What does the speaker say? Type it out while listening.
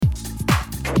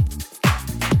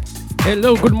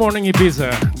Hello, good morning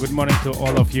Ibiza. Good morning to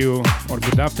all of you, or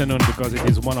good afternoon because it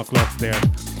is 1 o'clock there.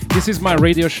 This is my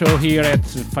radio show here at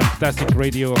fantastic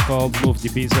radio called Move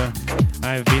Ibiza.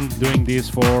 I've been doing this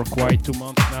for quite 2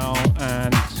 months now,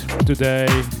 and today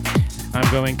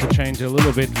I'm going to change a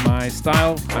little bit my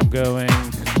style. I'm going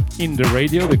in the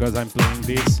radio because I'm playing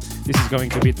this. This is going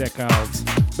to be Tech House.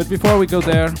 But before we go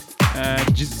there, I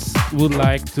just would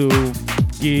like to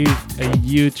give a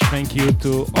huge thank you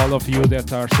to all of you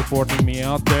that are supporting me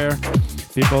out there.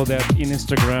 People that in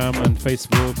Instagram and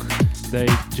Facebook, they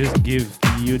just give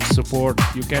huge support.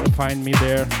 You can find me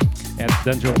there at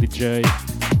 00dangellodj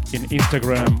in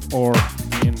Instagram or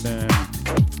in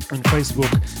on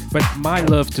Facebook. But my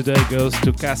love today goes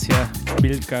to Kasia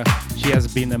Bilka. She has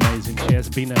been amazing. She has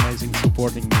been amazing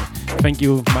supporting me. Thank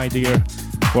you, my dear,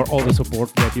 for all the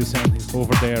support that you send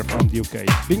over there from the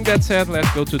UK. Being that said,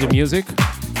 let's go to the music.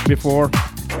 Before,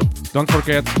 don't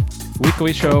forget,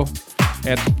 weekly show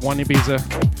at 1 Ibiza,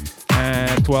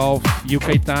 12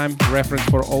 UK time, reference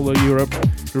for all of Europe.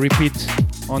 Repeat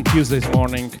on Tuesdays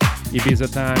morning,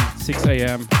 Ibiza time, 6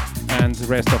 a.m. and the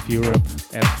rest of Europe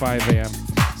at 5 a.m.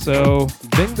 So,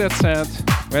 being that said,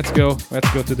 let's go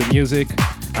to the music.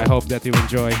 I hope that you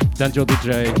enjoy Danjo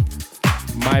DJ,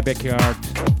 My Backyard,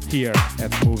 here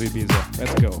at Move Ibiza.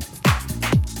 Let's go.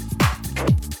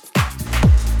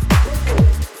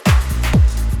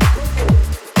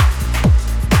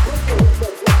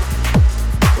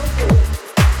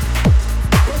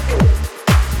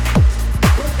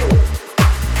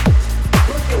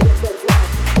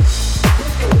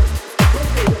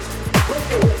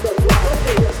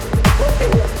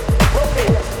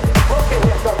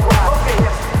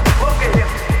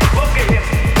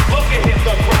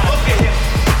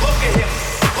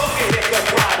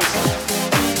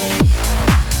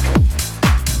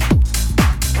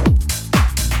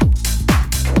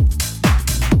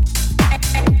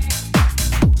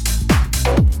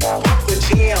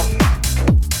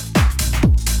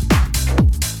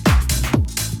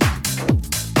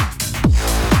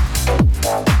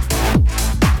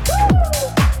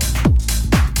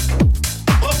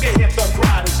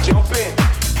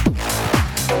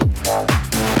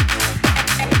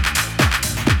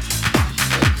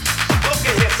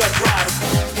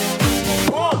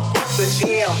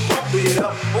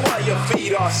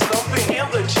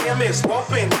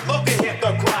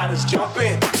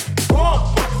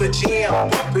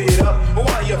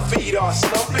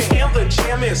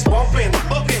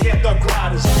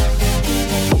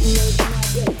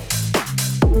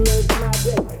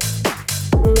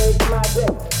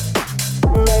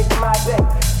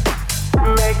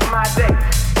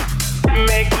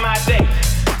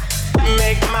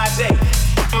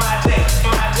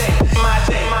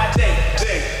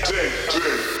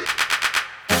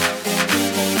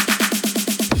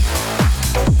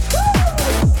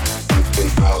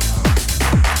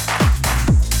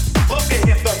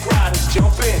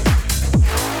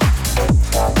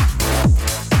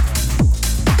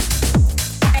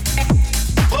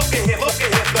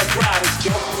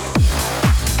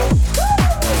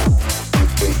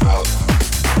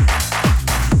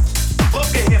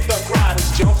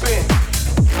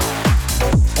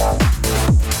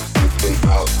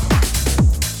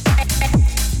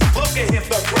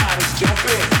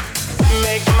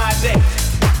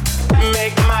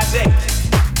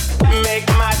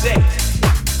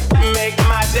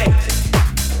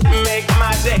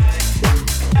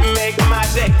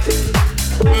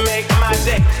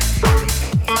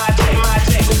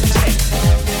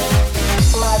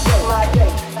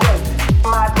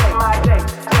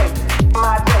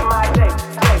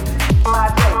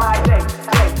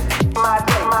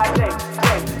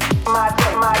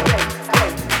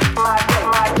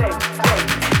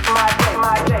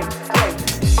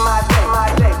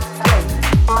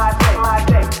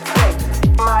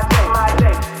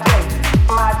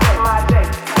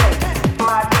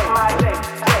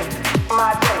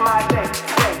 My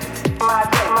day.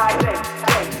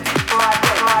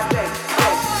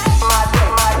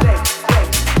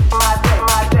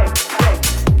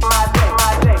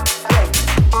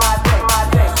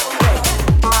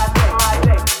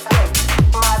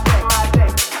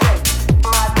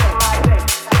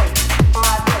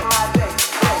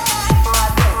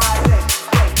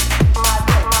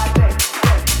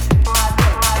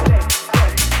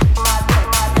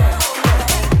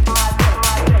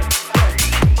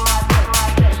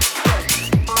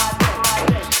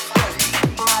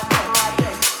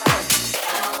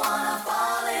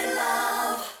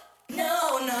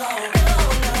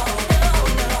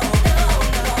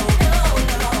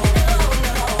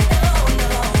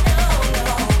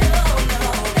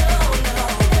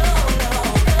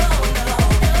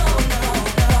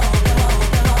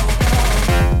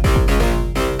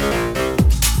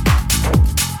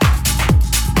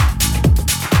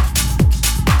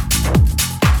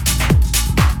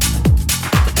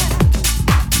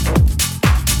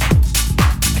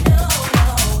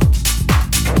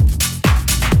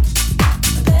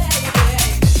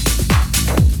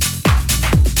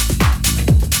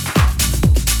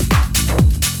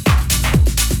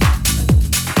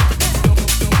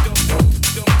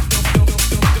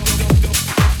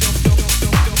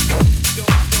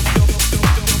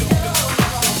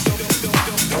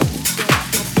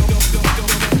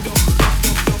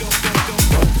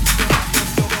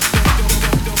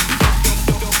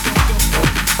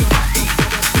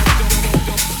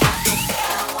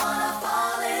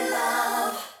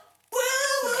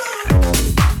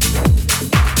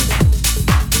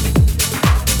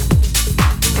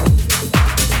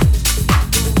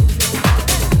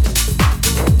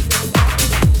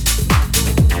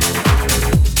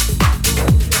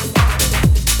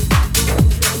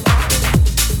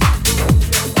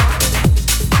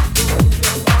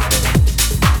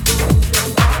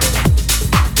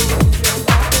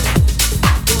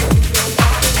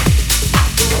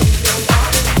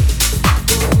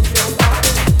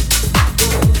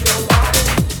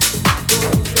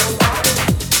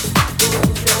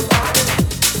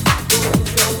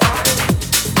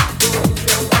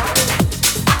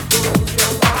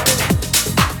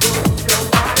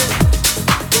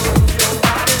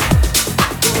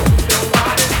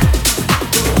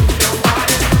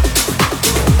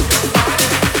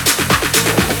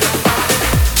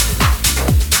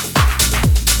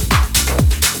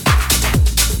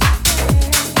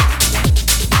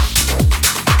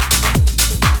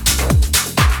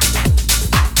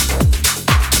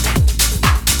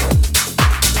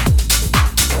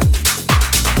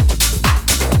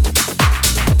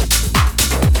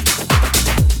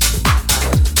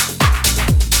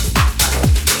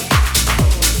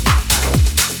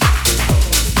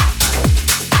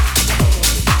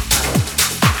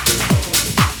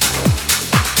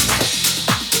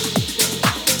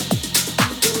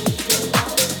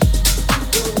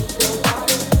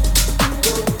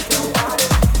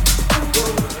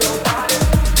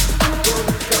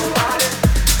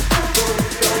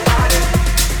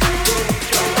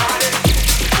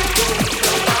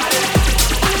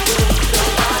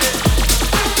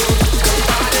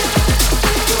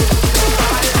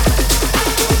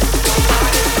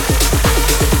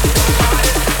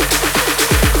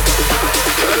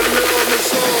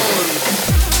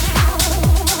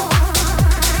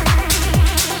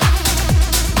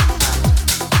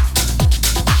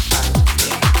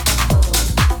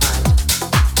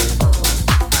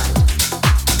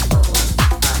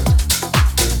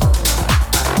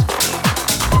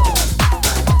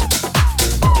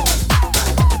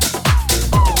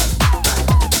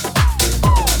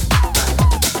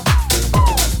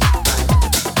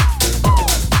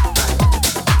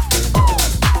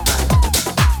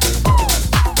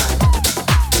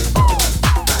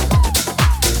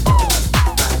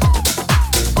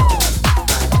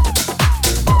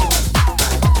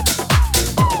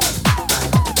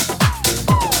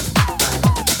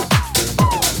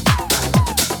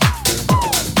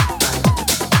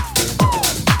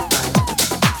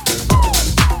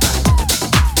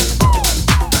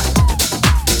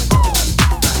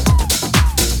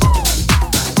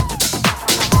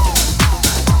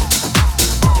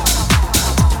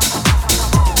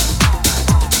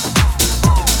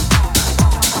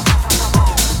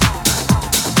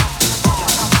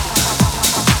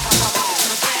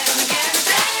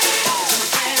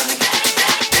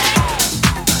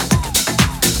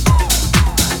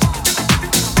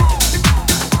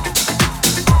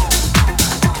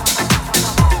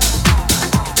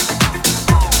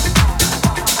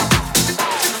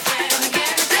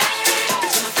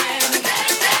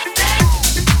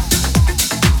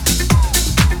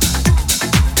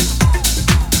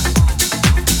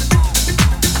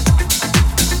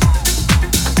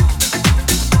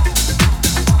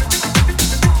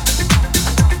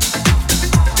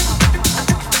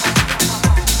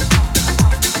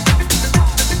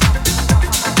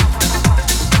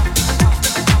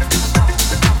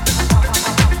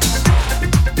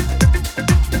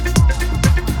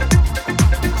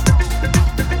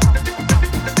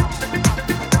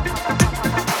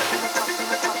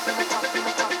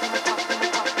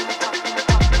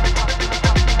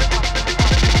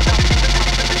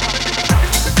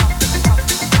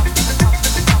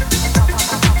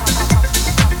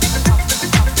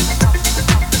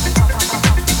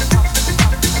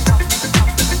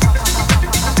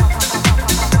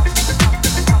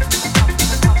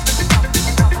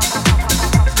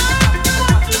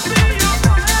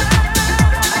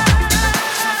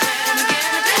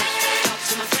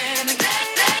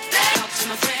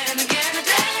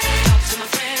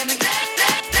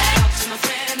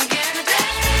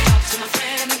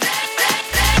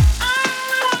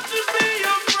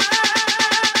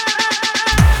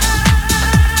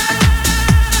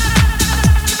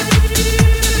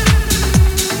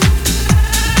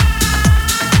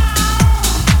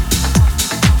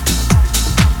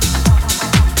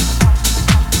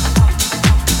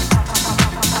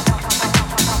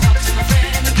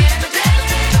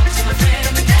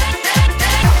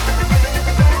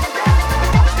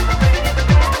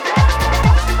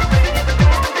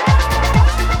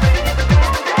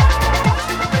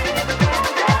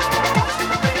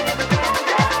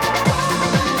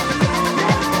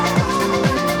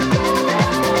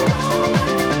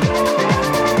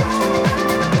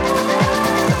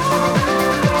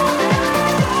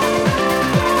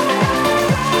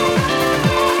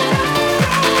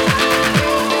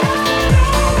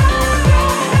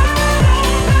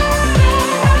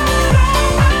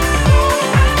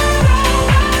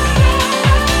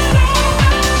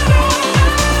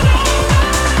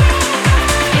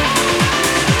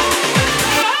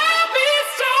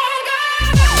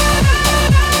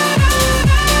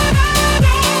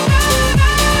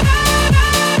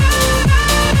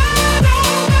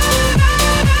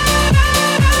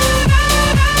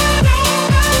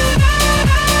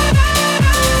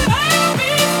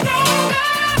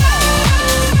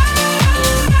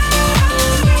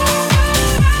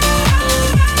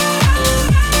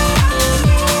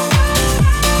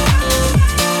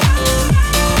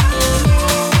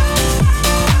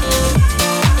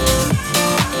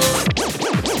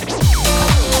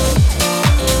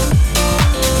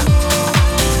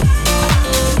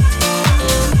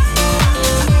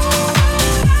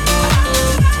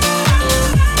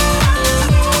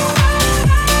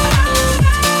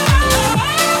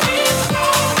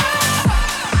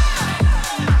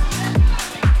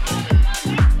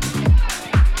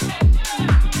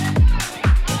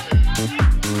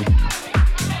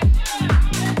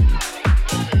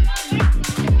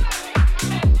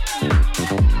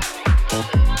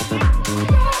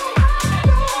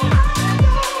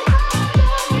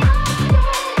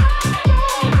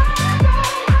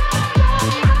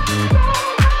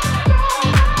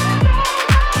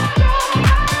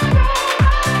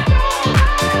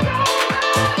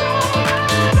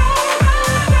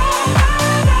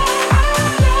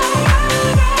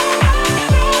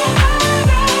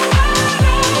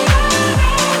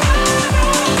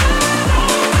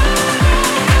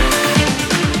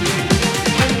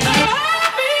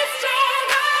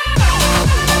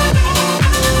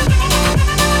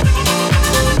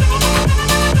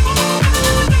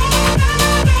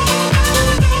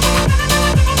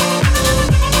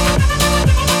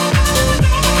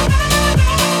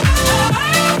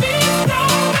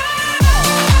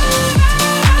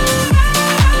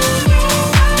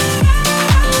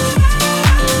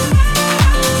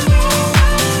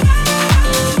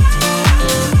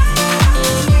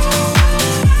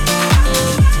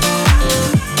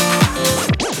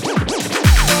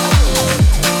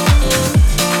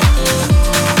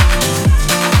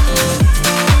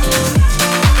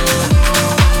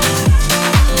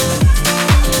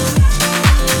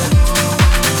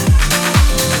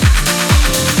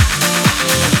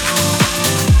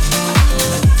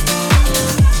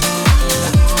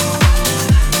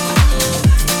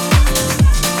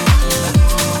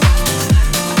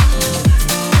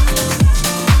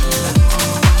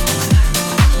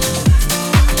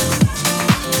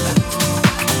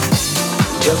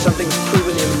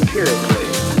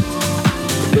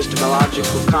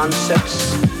 cosmological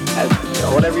concepts,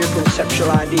 whatever your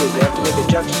conceptual ideas, they have to make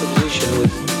a juxtaposition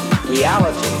with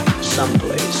reality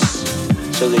someplace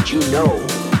so that you know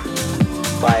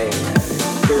by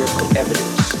empirical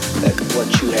evidence that what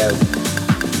you have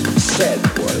said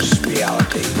was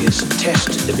reality is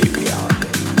tested to be reality.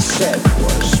 Said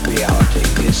was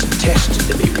reality is tested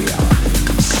to be reality.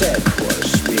 Said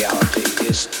was reality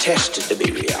is tested to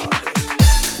be reality.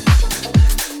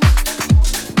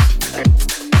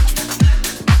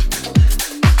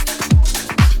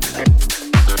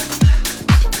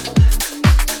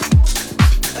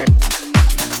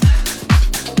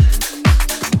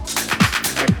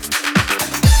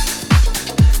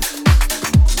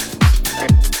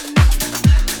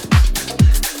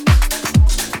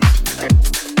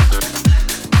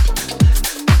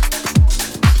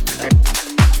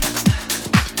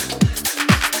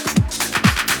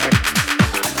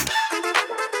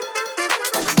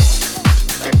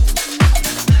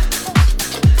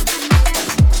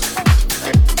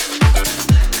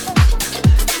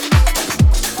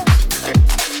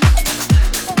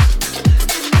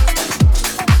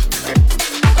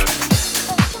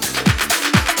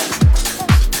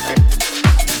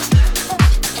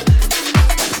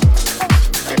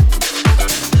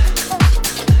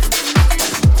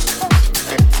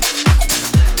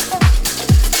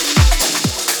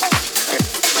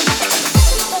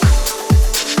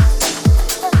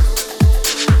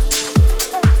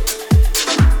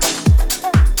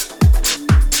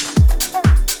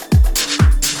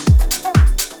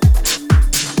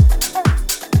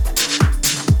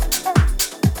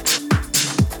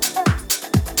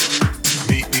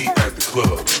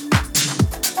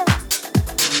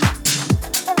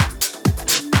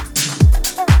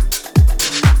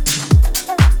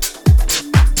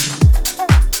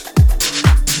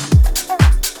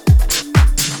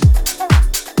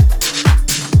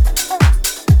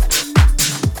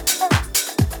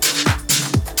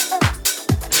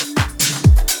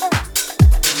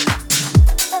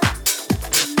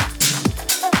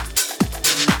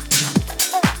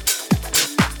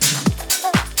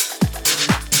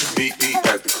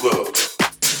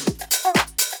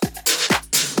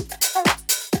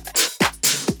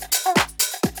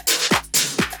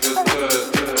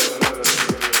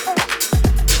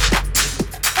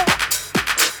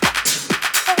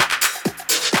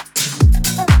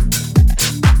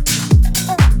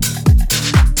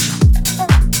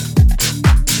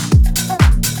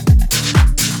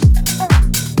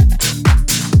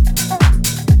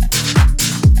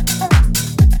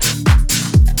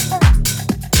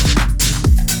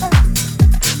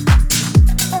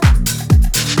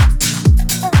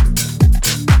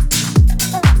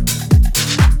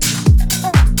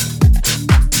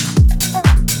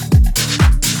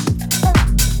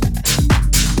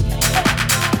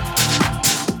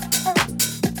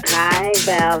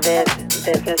 Velvet,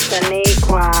 this is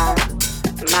Shaniqua.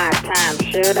 My time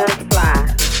should fly.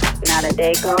 Not a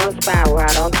day goes by where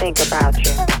I don't think about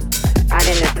you. I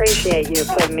didn't appreciate you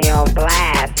putting me on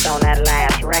blast on that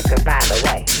last record, by the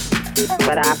way.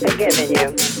 But I've forgiven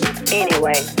you.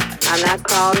 Anyway, I'm not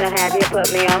calling to have you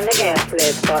put me on the guest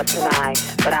list for tonight,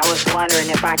 but I was wondering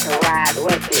if I could ride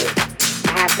with you.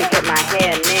 I have to get my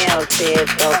hair and nails did,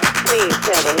 so please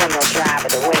tell the limo driver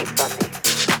to wait for me.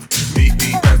 Meet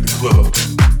me at the club.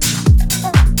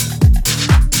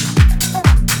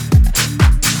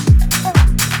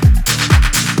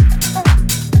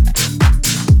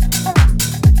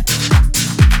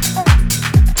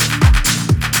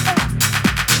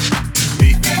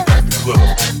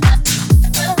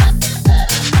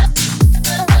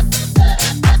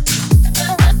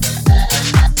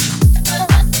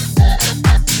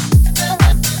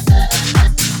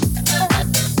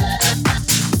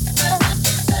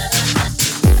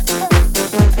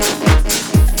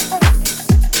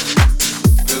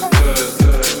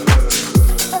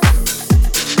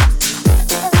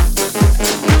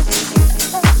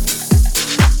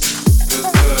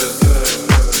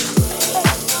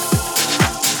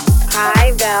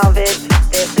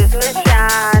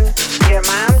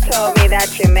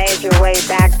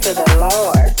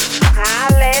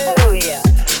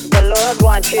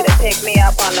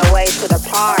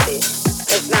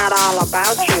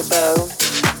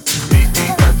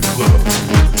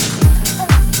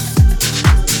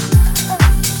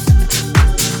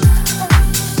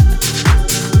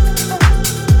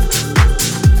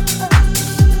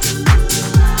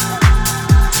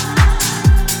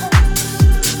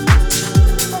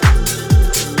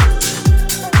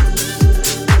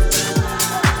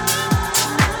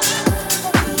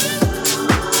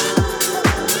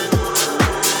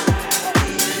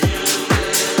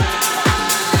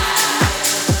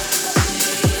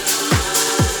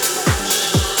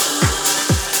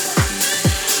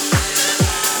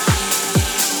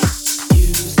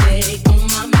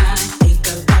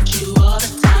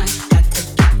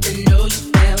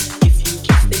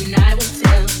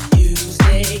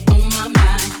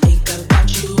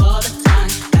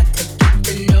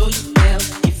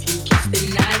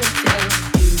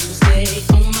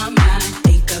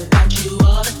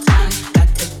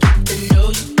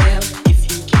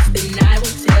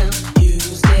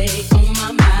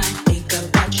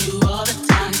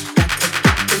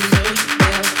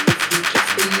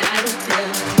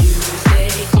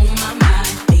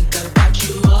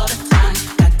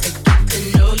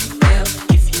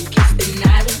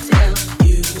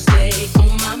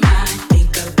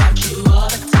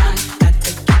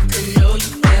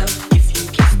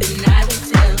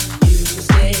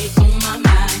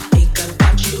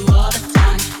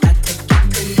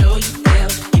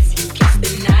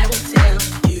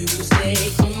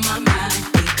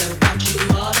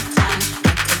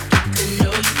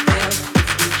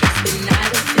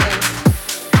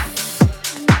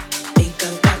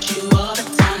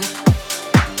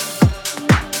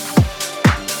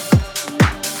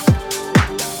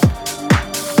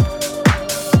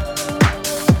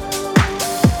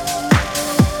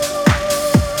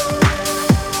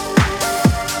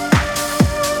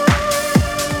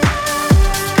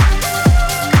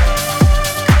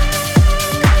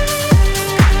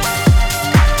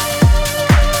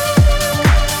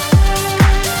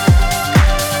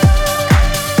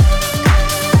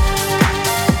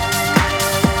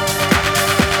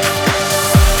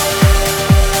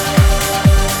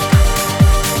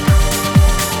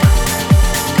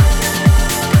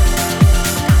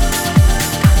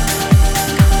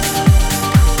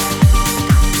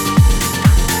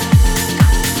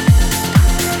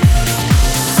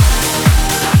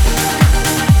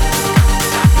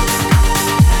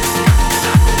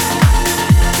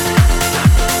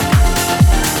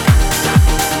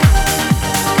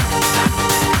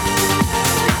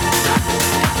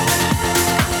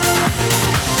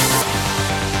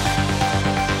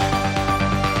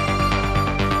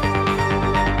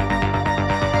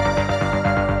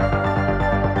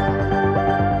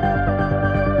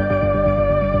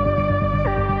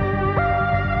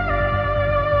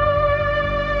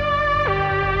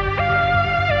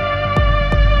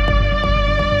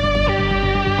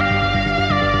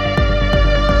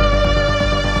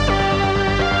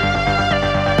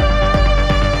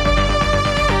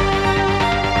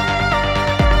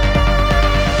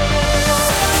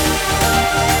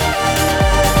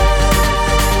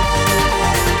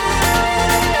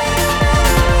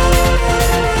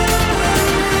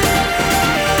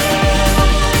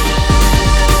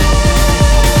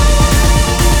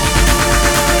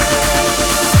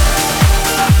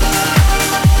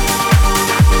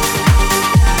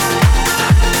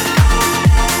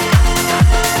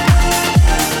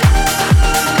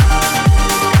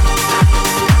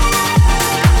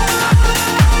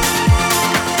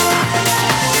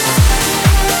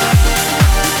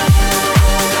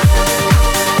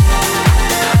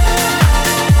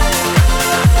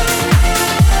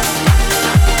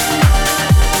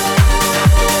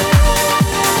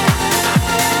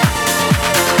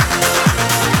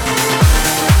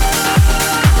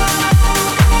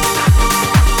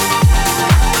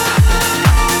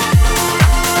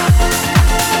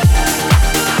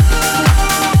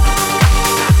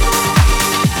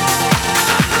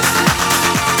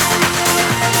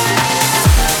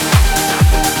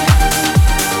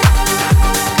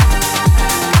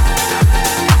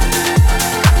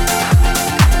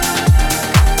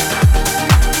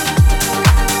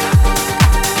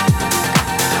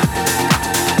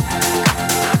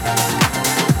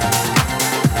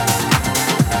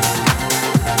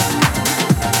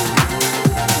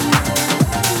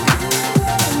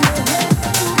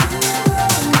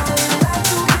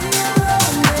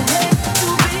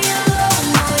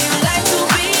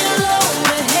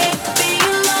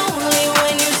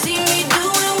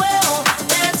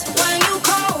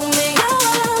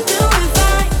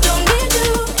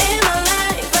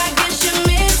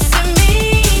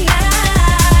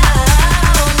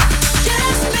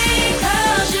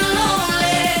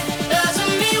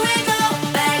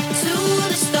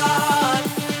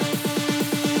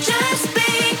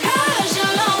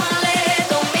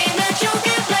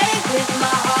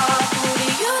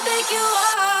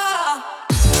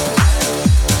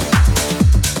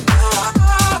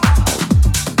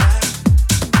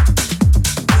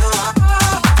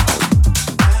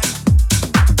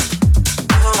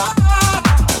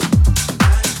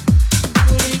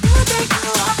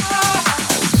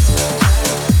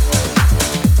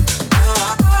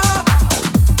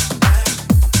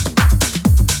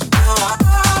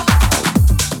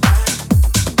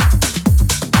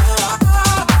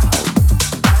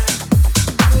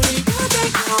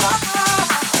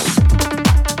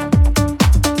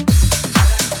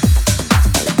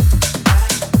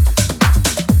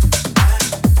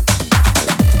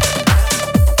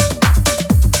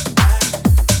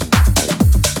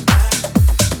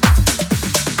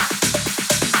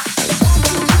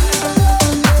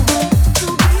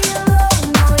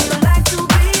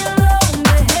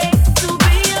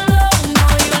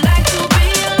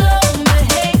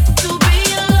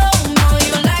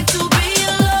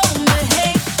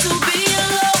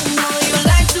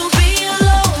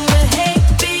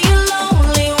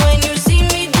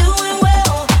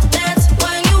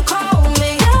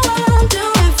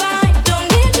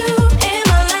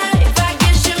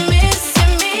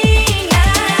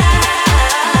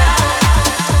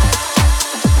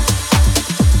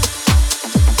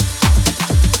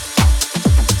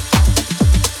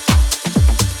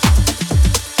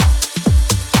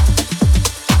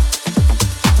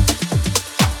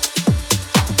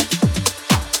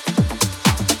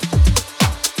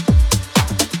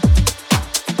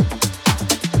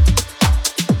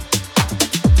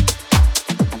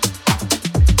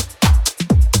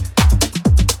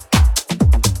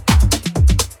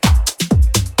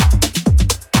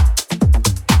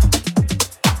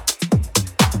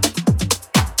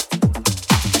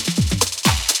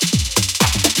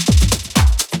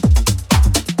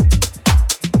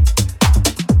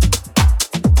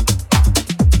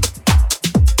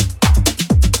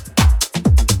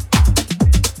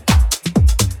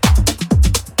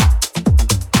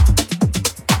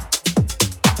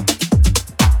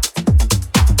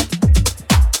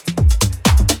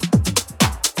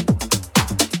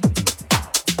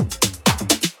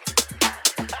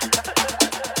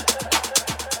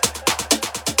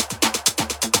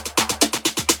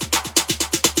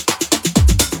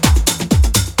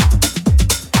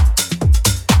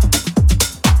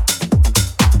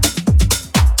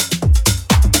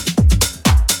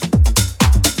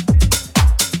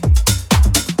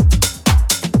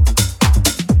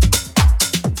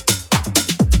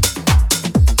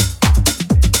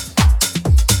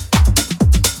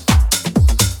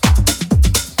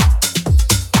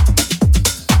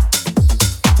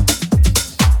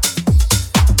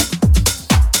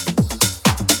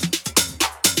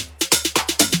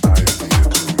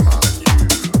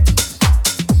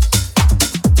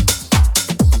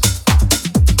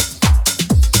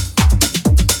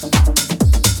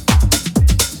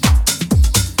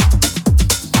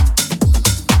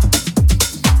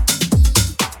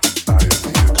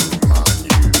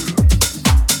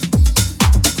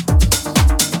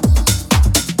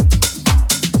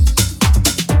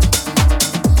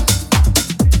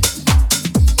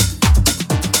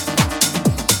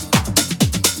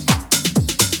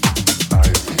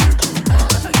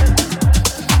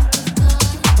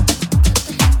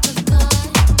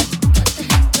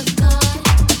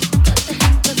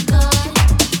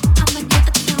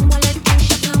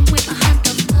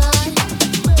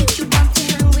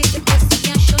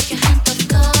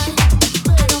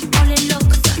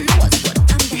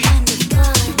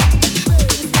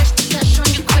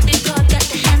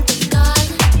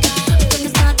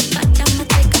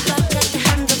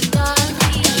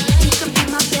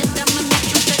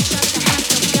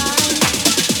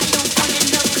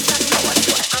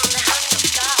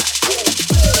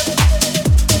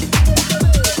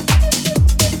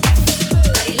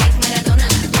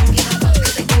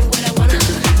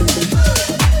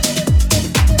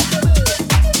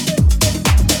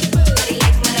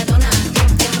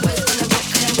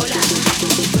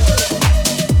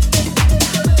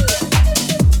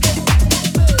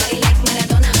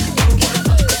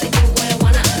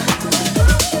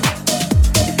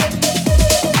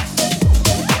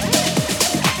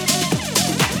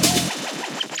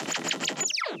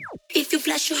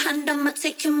 your hand, I'ma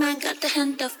take your man, got the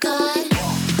hand of God.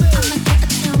 I'ma get a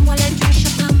turn while I drink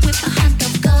champagne with my hand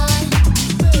of God.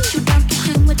 If you down to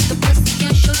hang with the pussy,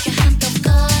 I'll show your hand of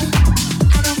God.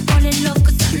 I don't fall in love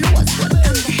cause I know what's what,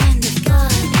 I'm the hand of God.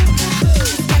 I'ma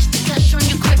stash the cash on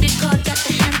your credit card, got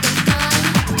the hand of God.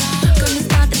 Gonna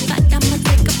start the fight, I'ma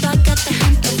take a bite, got the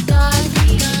hand of God.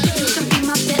 You can be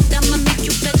my bet, I'ma make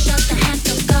you bet, shot the hand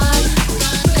of God.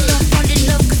 I don't fall in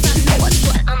love cause I know what's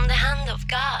what, I'm the hand of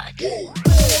God.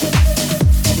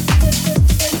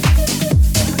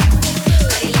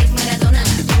 Body like Maradona,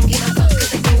 don't give a fuck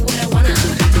cause I do what I wanna.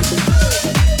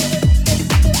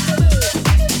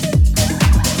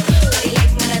 Body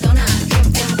like Maradona,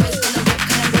 drop them boys cuando go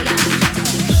carambola.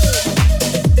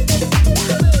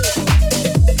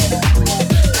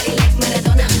 Body like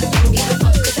Maradona, don't give a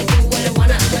fuck cause I do what I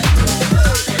wanna. I'm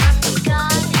the hand of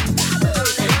God, I'm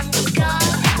the hand of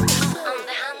God, I'm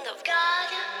the hand of God,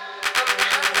 I'm the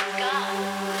hand of God.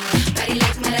 Body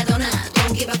like Maradona,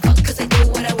 don't give a fuck cause I do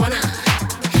what I wanna.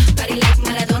 Body like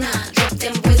Maradona, drop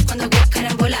them boys cuando go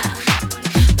carambola.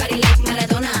 Body like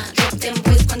Maradona, drop them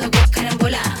boys cuando go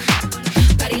carambola.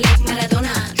 Body like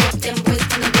Maradona, drop them boys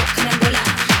cuando go carambola.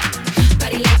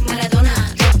 Body like Maradona,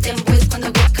 drop them boys cuando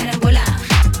go carambola.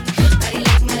 Body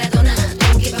like Maradona,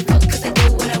 don't give a fuck cause I do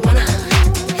what I wanna.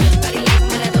 Body like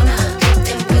Maradona, drop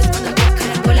them boys cuando go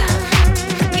carambola.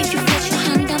 If you flash your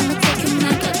hand, I'ma take your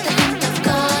man, got the hand of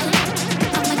God.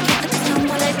 I'ma get a turn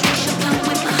while I drink champagne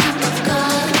with my hand of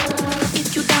God. If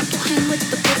you down to hang with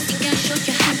the pussy, I'll show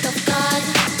your hand of God.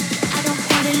 I don't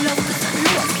fall in love cause I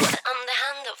know what's what, I'm the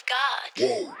hand of God.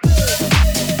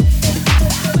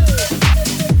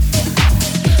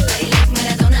 Body like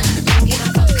Maradona, don't give a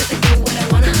fuck cause I do what I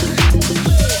wanna.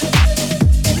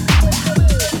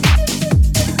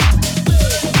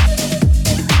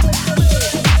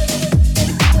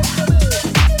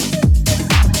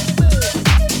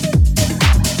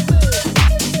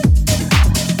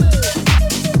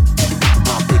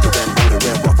 I'm bigger and bolder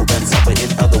and rougher and tougher.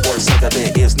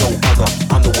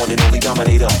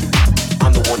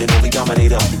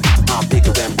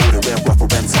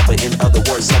 In other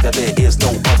words, sucker, there is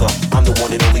no other. I'm the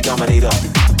one and only dominator.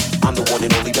 I'm the one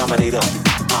and only dominator.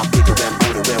 I'm bigger and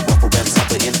bolder and rougher and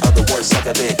tougher. In other words,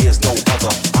 sucker, there is no other.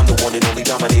 I'm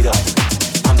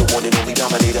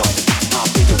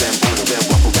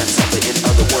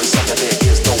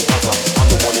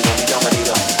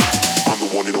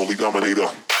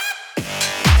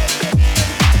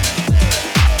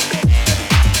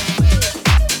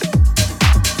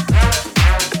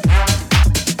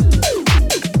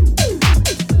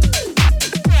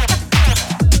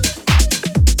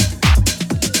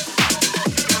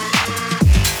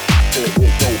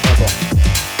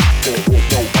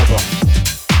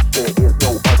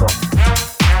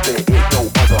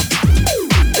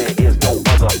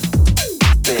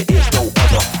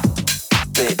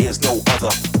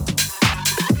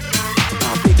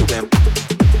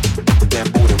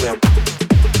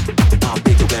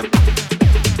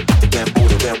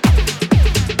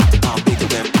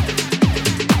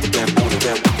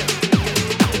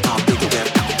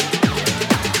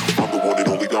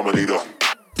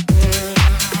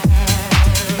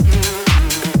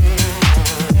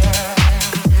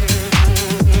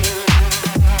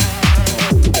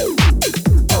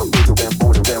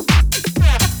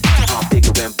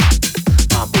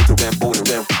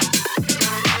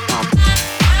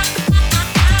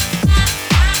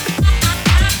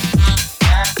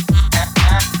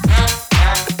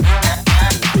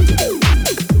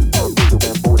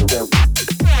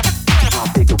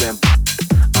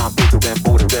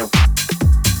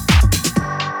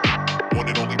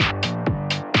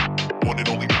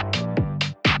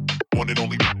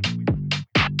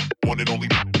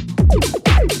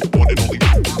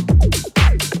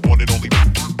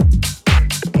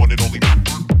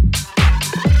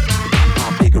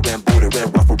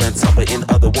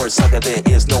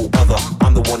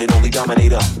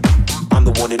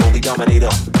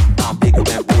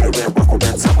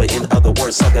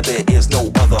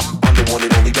the one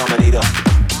and only dominator.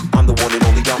 I'm the one and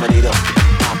only dominator.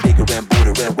 I'm bigger and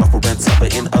bolder and rougher and tougher.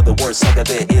 In other words, sucker,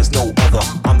 there is no other.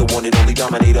 I'm the one and only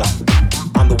dominator.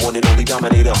 I'm the one and only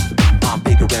dominator. I'm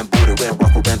bigger and bolder and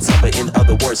rougher and tougher. In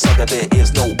other words, sucker, there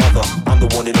is no other. I'm the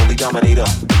one and only dominator.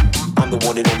 I'm the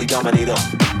one and only dominator.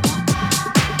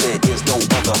 There is no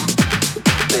other.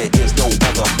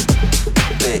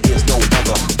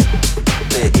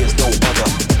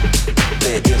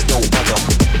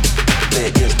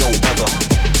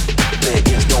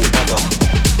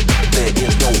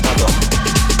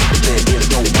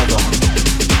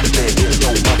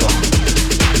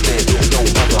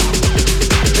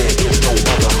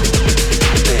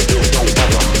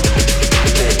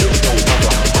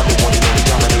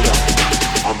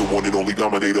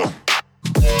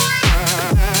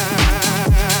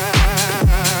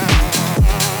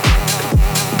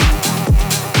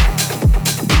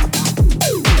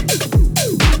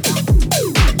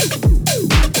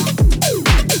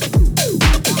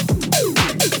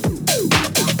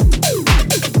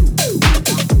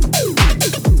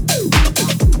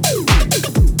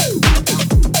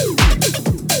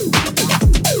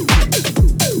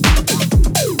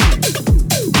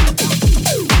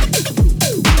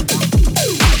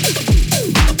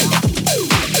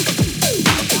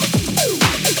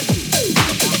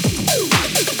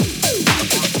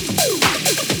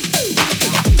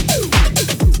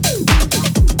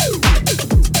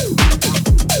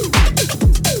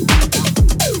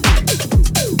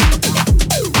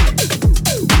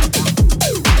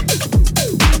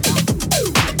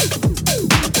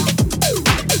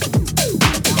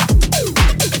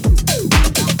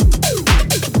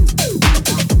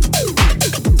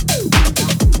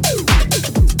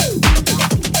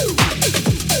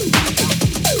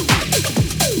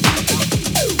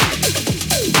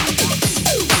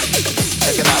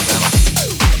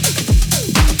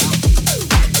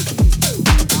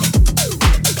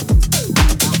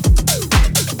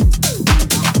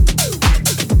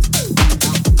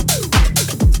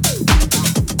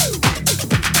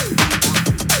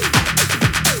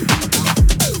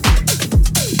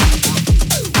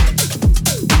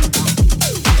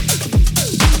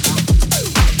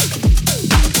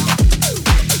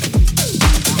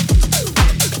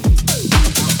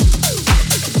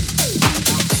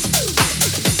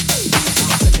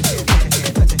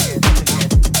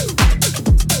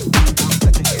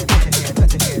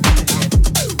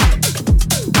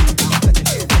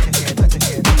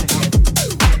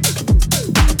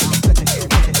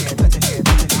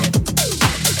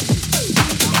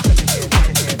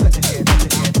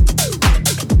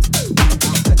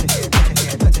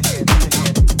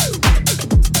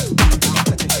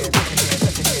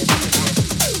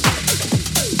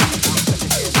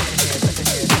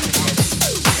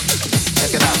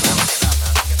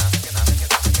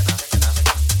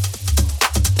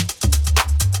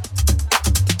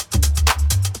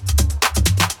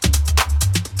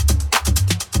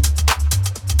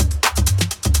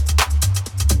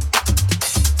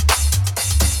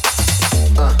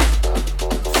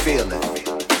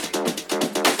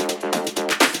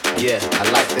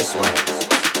 this one.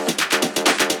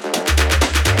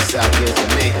 Sound good to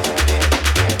me.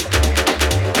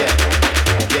 Yeah,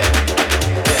 yeah, yeah.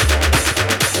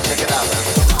 Check it out,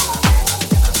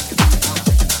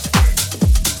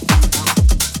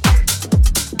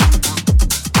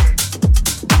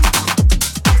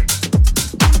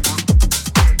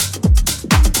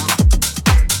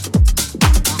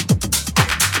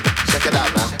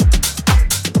 man.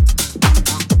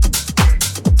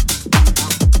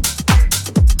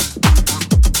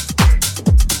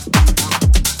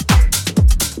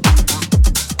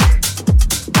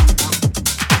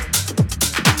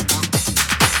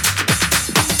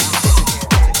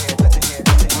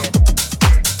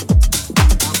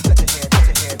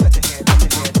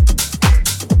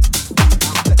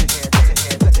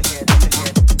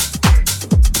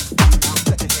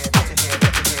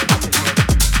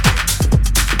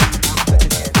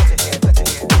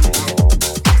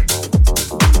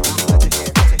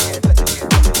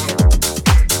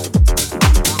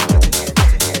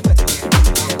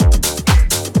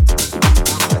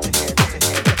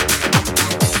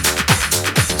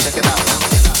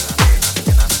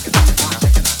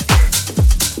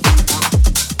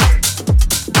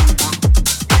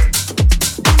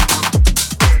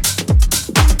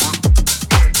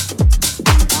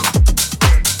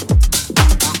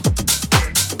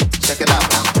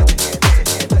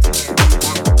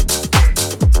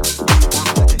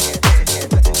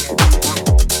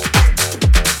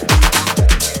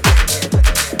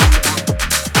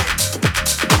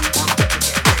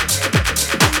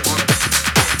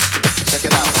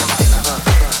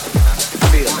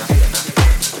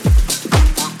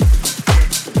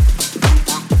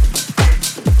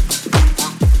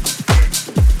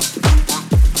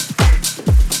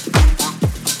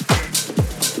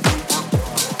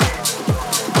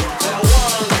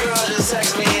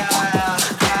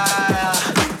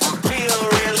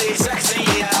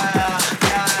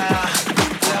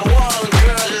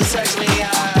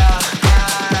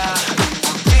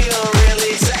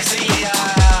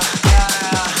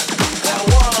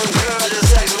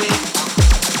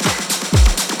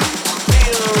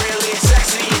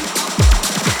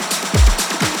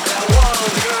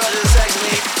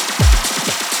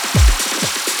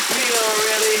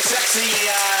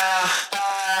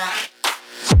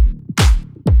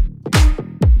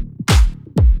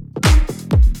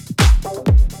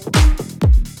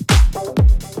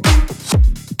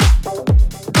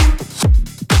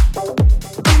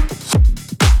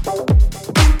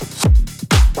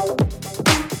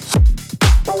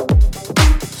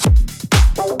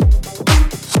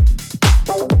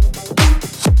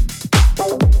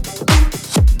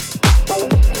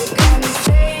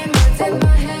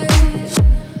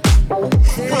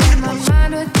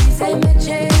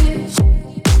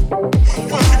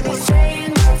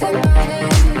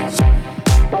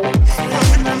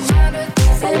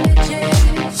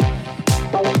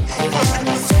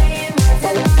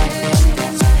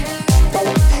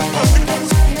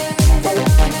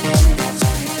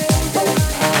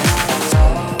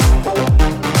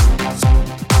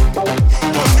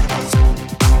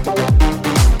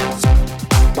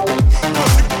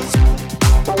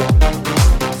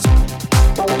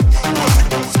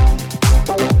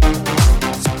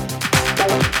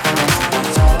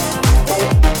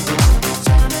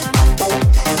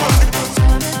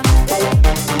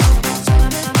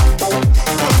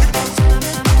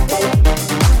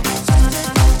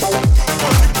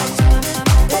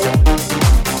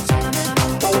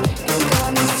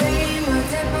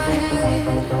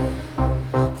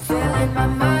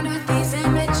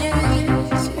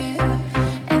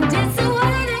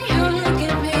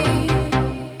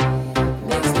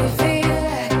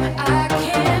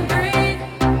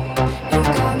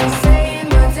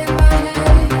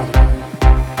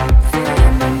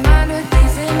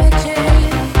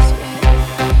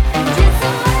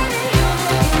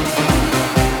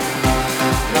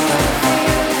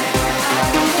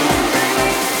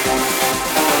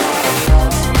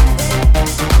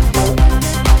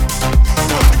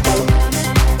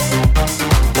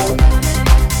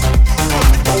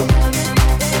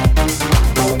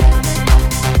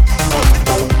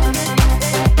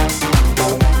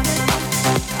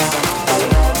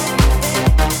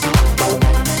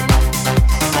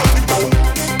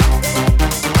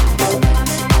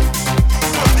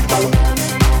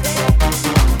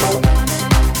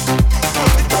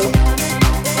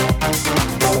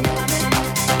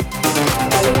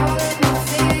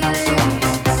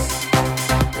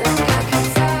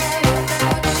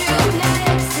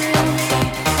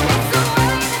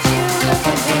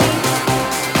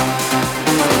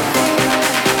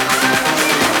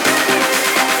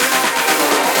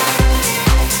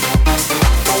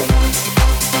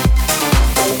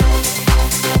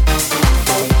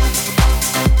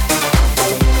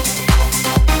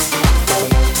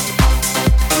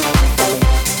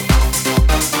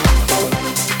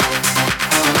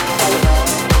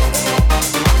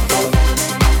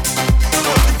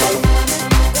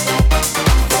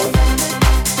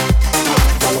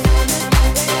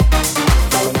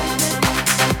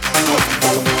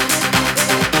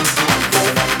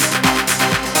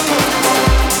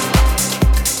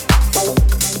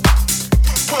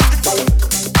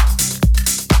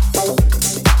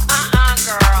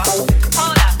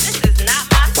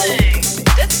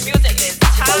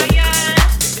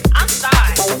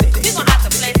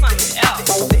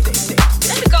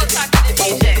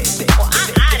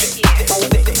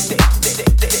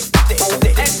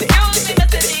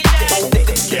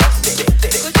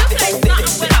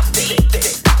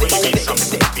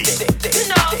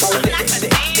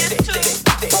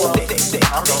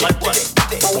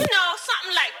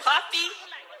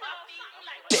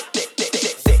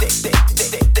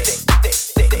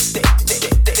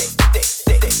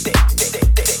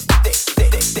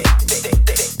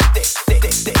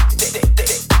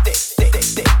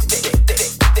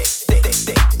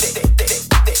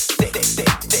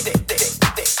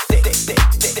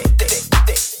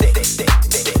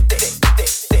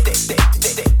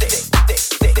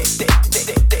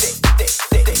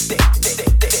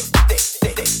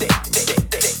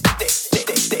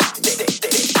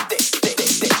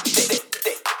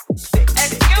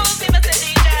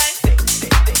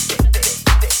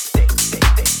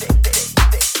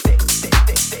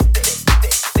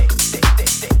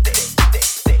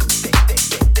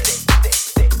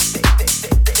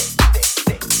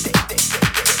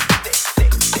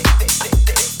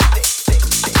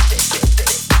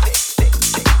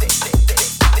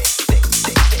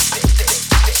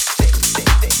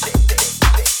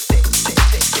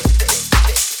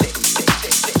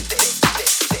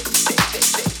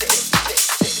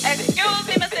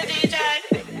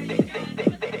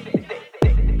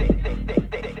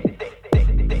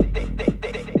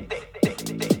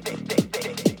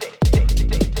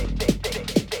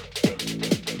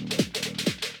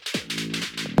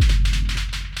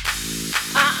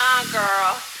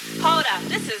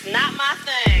 this is not my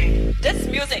thing. This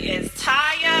music is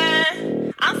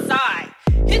tired. I'm sorry.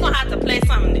 He's gonna have to play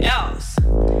something else.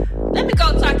 Let me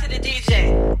go talk to the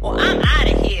DJ, or I'm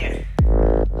out of here.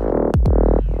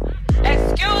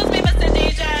 Excuse me, Mr.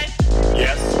 DJ.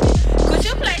 Yes? Could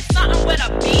you play something with a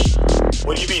beat?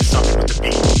 What do you mean something with the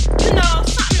beat? You know,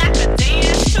 something I could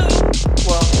dance to.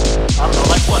 Well, I don't know,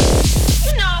 like what?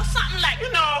 You know, something like,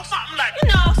 you know, something like, you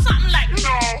know, something like, you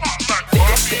know, something like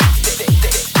what?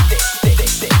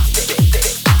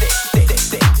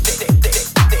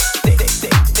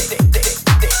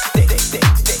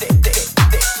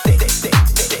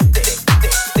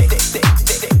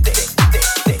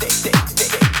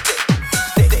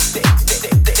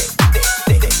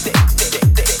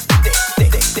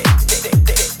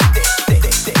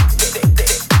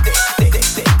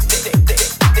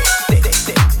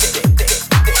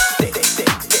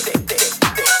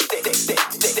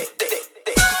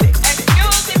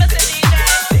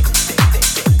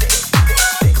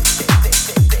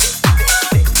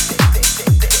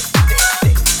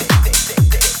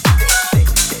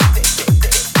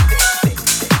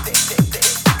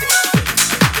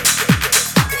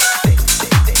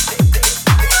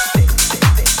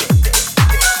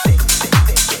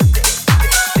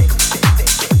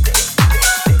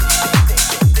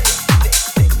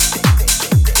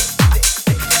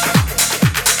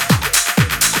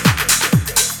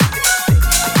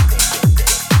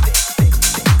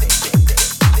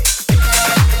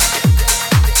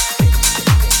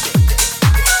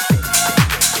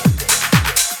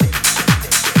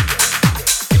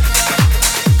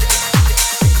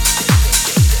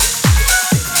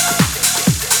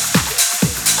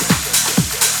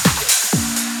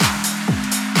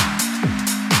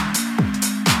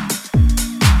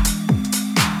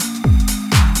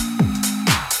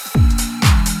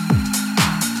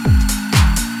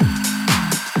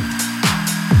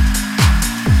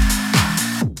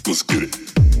 Let's get it.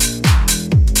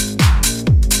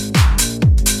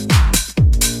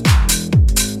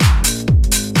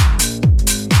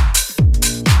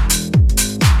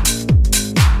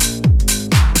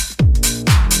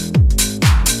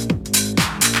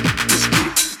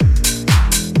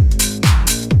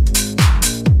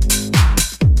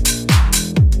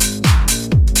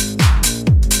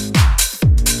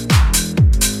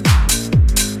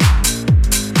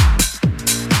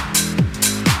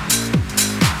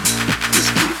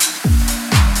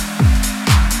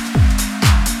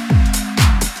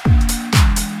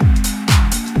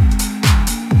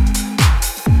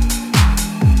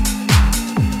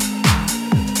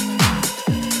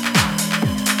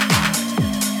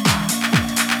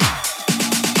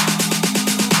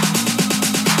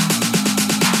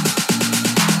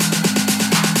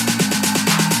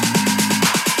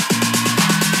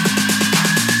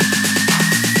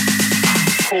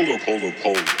 Hold up.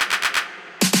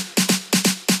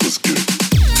 Let's get it.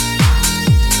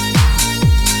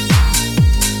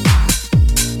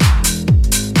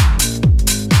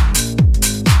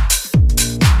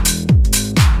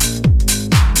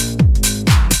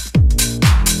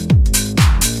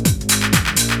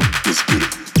 Let's get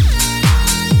it.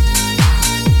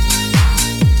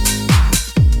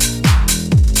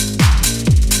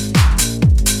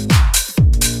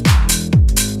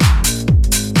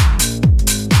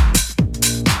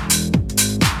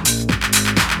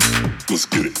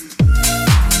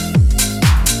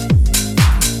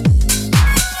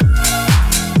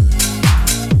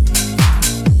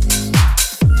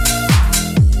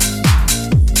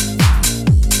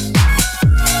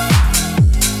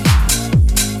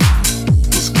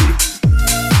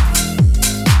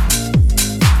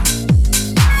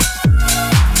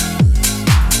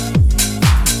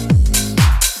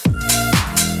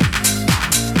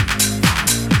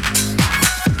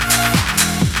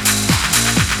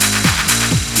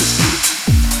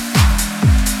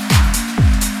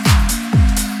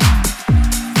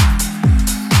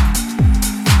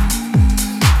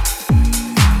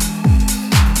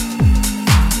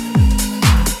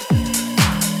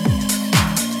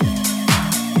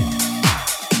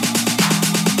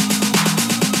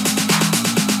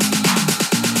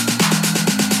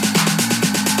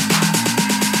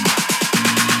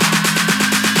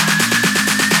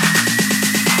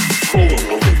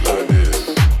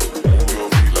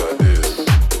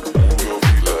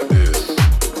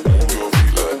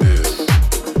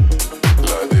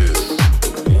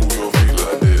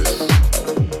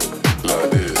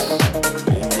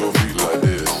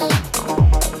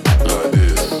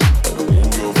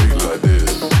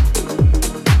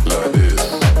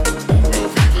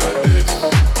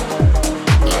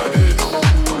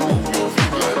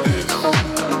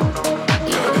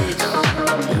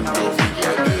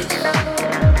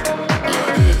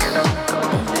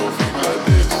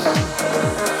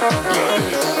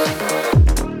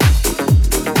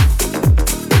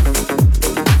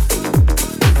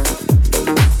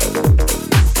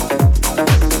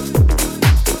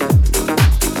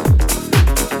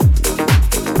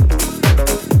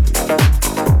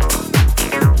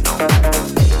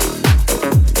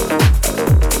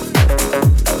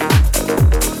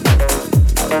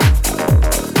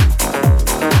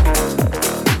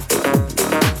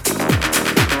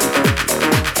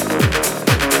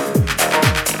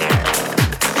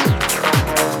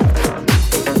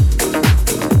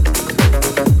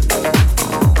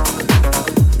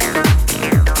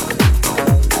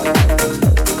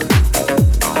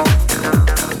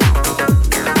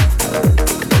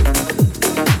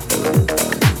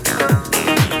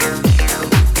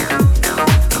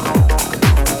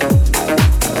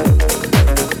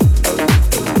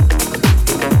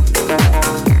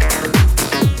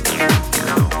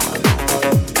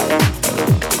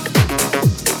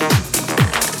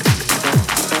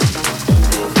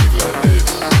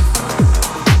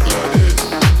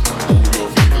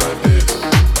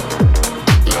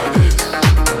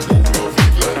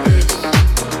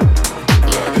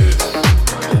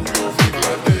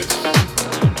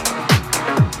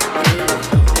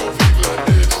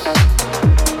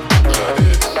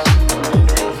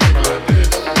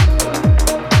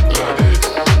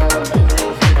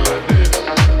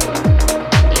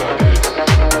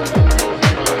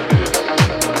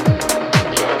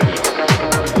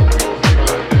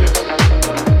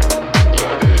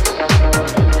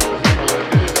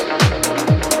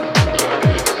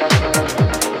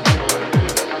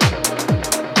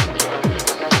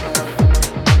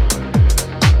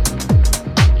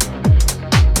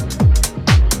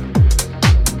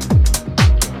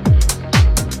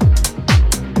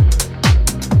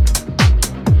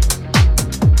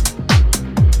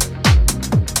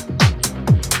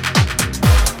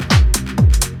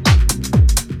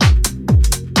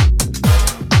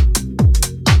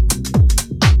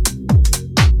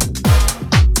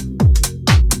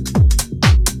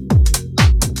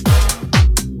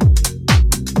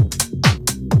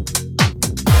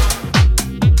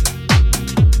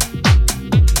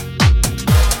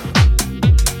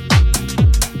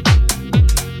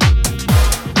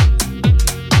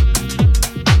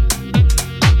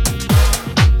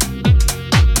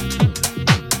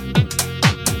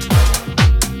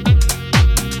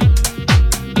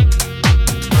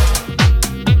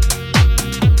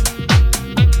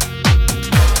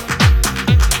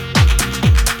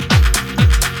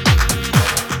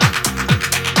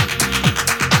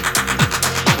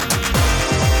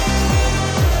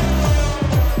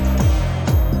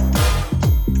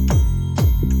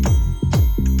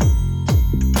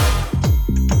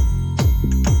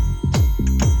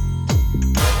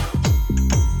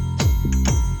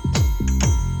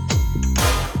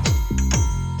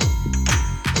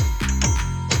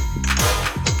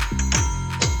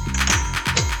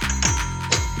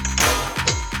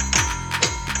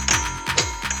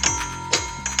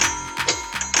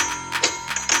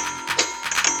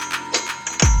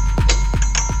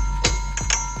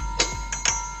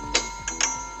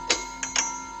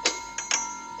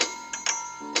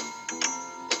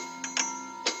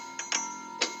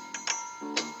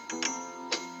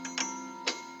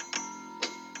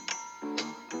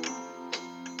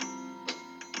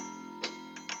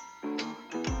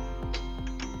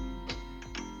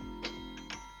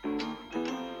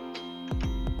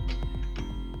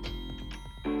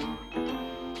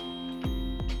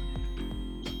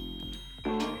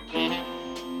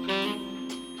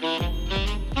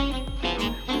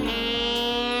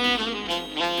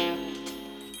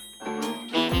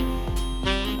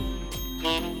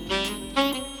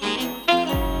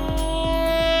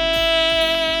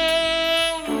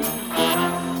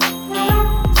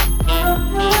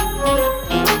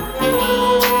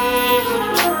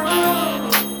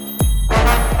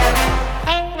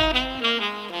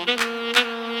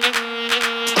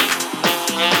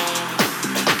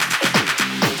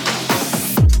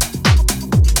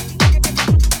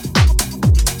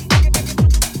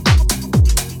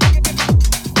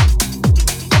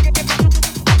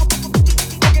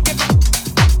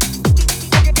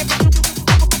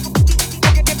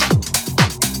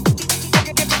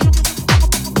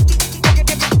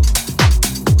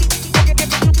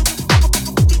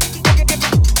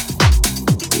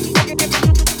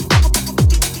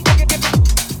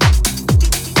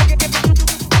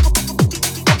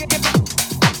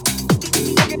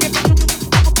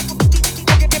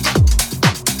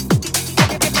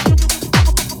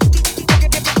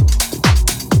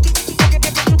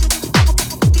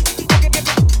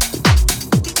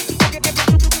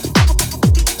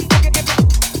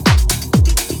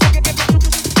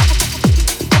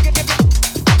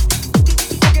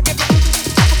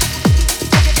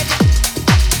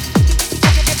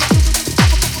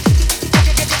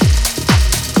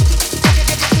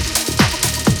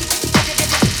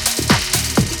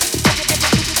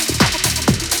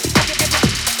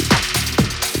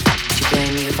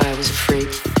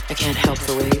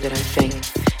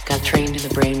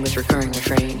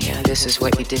 this is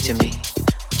what you did to me.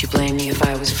 Would you blame me if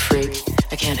I was a freak?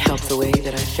 I can't help the way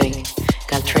that I think.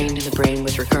 Got trained in the brain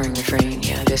with recurring refrain.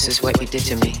 Yeah, this is what you did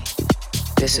to me.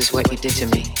 This is what you did to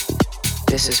me.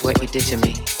 This is what you did to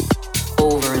me.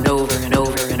 Over and over and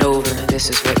over and over. This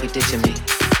is what you did to me.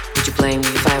 Would you blame me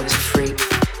if I was a freak?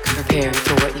 Come prepared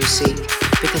for what you seek,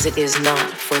 because it is not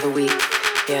for the weak.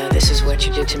 Yeah, this is what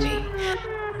you did to me.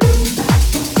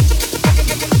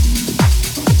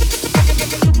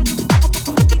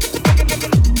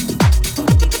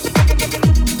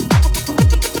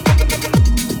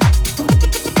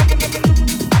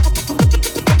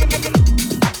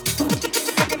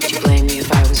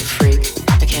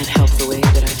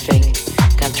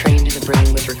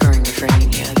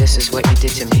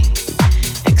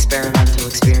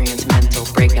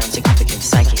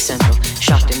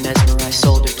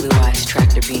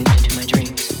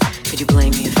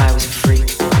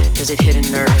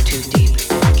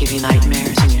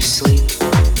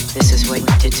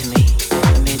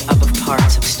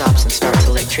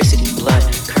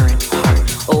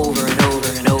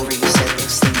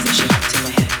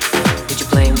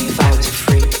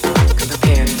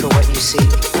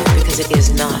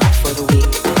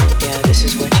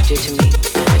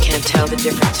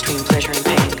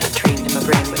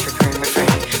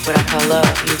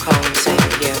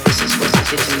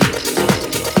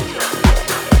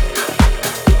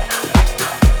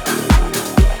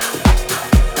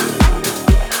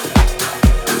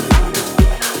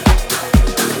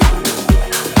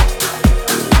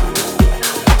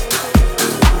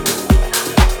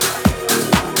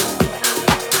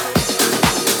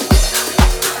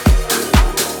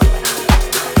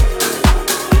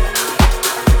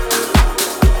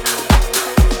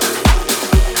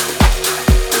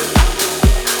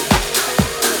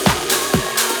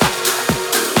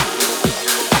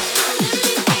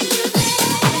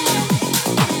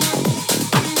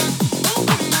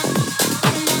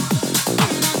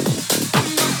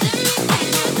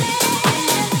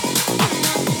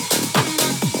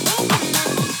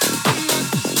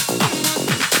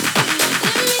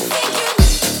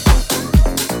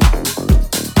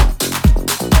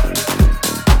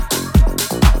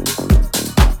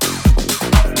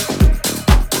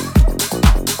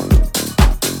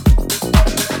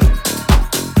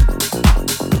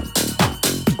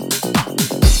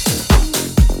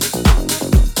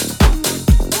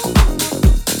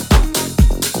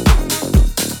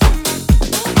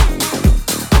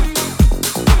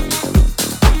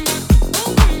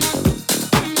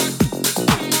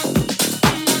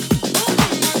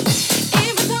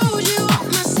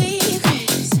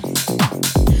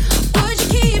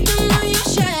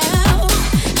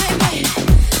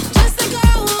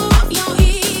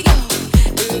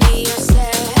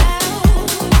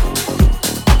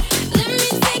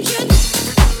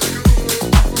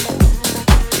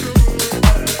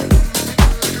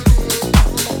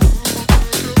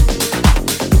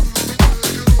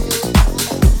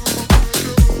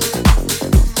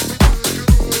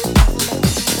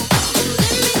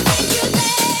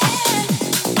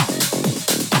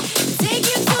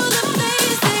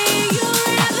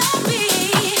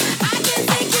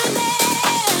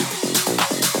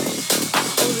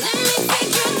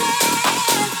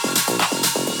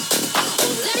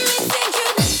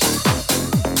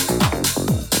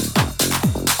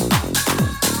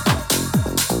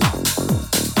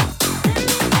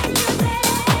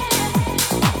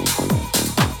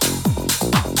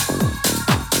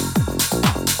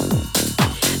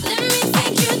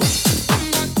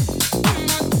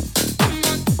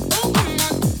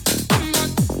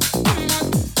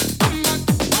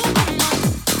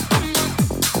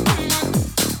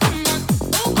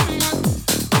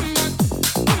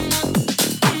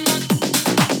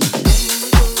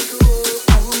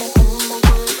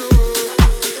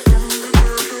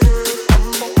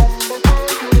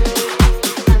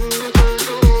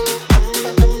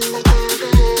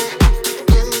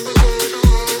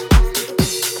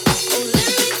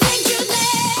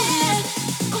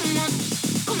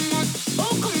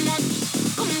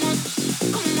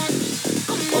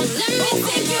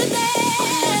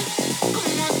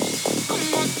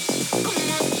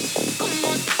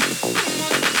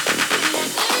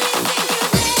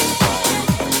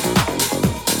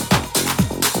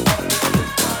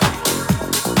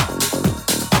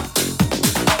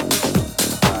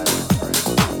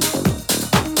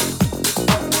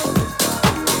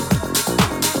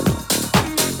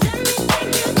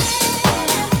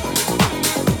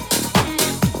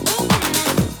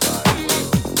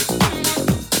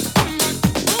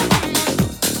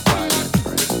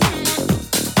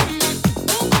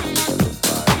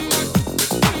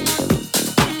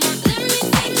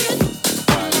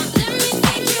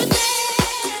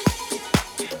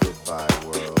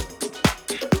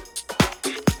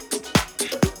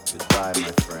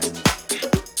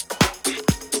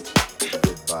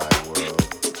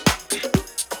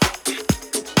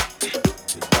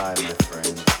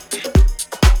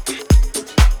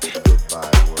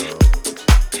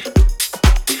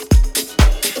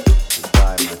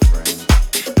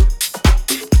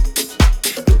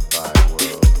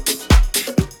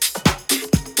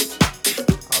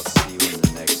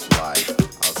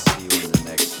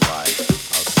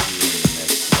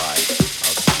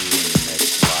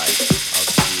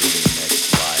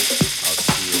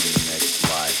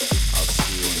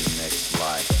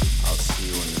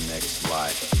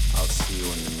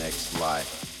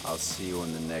 I'll see you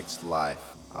in the next life.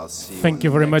 I'll see you. Thank you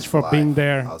very much for being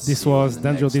there. This was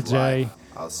D'Angelo DJ. DJ.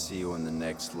 I'll see you in the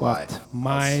next What life.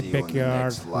 My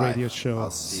Backyard Radio Show.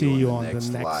 See you on the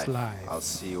next live. I'll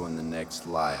see you in the next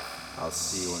life. I'll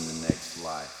see you in the next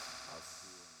life.